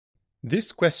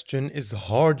This question is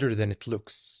harder than it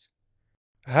looks.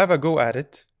 Have a go at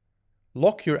it,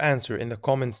 lock your answer in the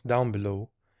comments down below,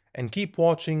 and keep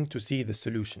watching to see the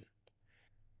solution.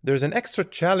 There's an extra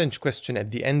challenge question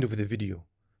at the end of the video,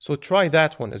 so try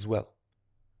that one as well.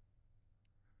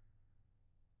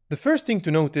 The first thing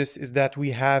to notice is that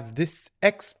we have this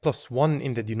x plus 1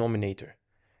 in the denominator,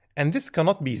 and this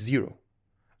cannot be 0.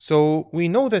 So we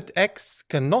know that x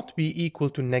cannot be equal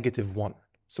to negative 1.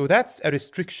 So that's a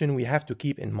restriction we have to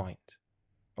keep in mind.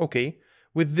 Okay,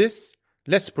 with this,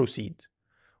 let's proceed.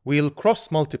 We'll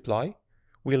cross multiply.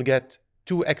 We'll get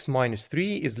 2x minus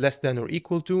 3 is less than or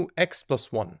equal to x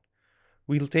plus 1.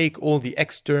 We'll take all the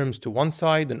x terms to one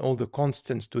side and all the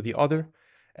constants to the other,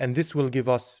 and this will give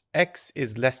us x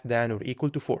is less than or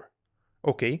equal to 4.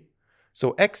 Okay,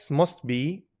 so x must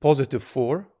be positive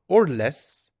 4 or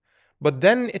less, but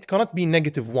then it cannot be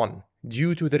negative 1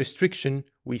 due to the restriction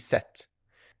we set.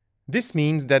 This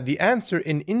means that the answer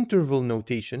in interval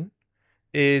notation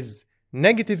is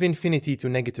negative infinity to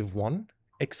negative 1,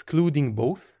 excluding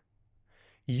both,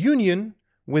 union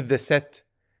with the set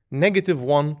negative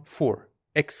 1, 4,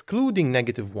 excluding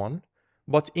negative 1,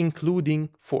 but including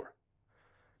 4.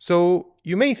 So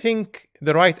you may think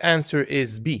the right answer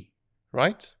is B,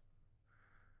 right?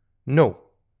 No,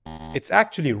 it's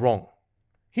actually wrong.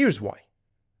 Here's why.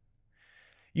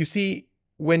 You see,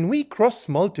 when we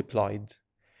cross-multiplied,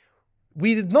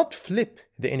 we did not flip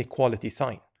the inequality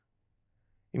sign.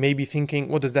 You may be thinking,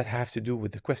 what does that have to do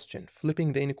with the question?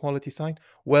 Flipping the inequality sign?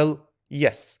 Well,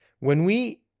 yes. When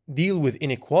we deal with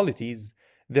inequalities,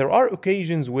 there are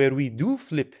occasions where we do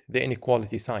flip the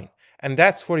inequality sign. And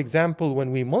that's, for example,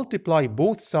 when we multiply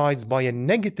both sides by a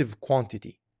negative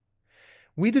quantity.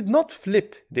 We did not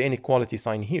flip the inequality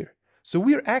sign here. So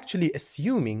we're actually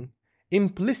assuming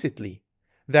implicitly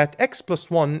that x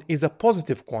plus 1 is a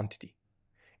positive quantity.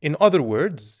 In other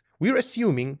words, we're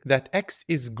assuming that x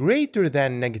is greater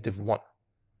than negative 1.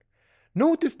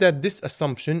 Notice that this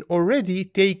assumption already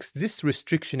takes this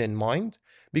restriction in mind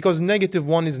because negative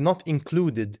 1 is not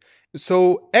included.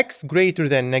 So x greater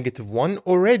than negative 1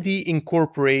 already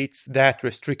incorporates that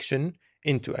restriction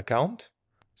into account.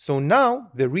 So now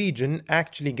the region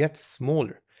actually gets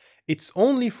smaller. It's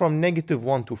only from negative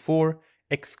 1 to 4,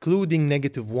 excluding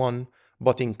negative 1,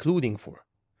 but including 4.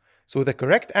 So the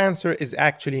correct answer is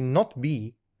actually not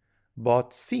B,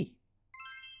 but C.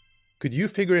 Could you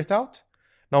figure it out?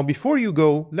 Now before you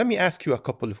go, let me ask you a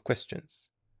couple of questions.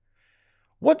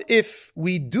 What if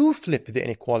we do flip the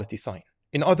inequality sign?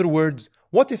 In other words,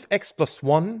 what if x plus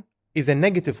 1 is a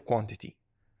negative quantity?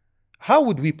 How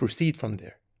would we proceed from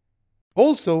there?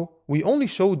 Also, we only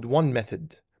showed one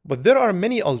method, but there are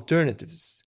many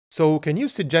alternatives. So can you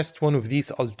suggest one of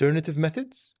these alternative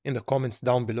methods in the comments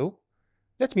down below?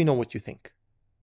 Let me know what you think.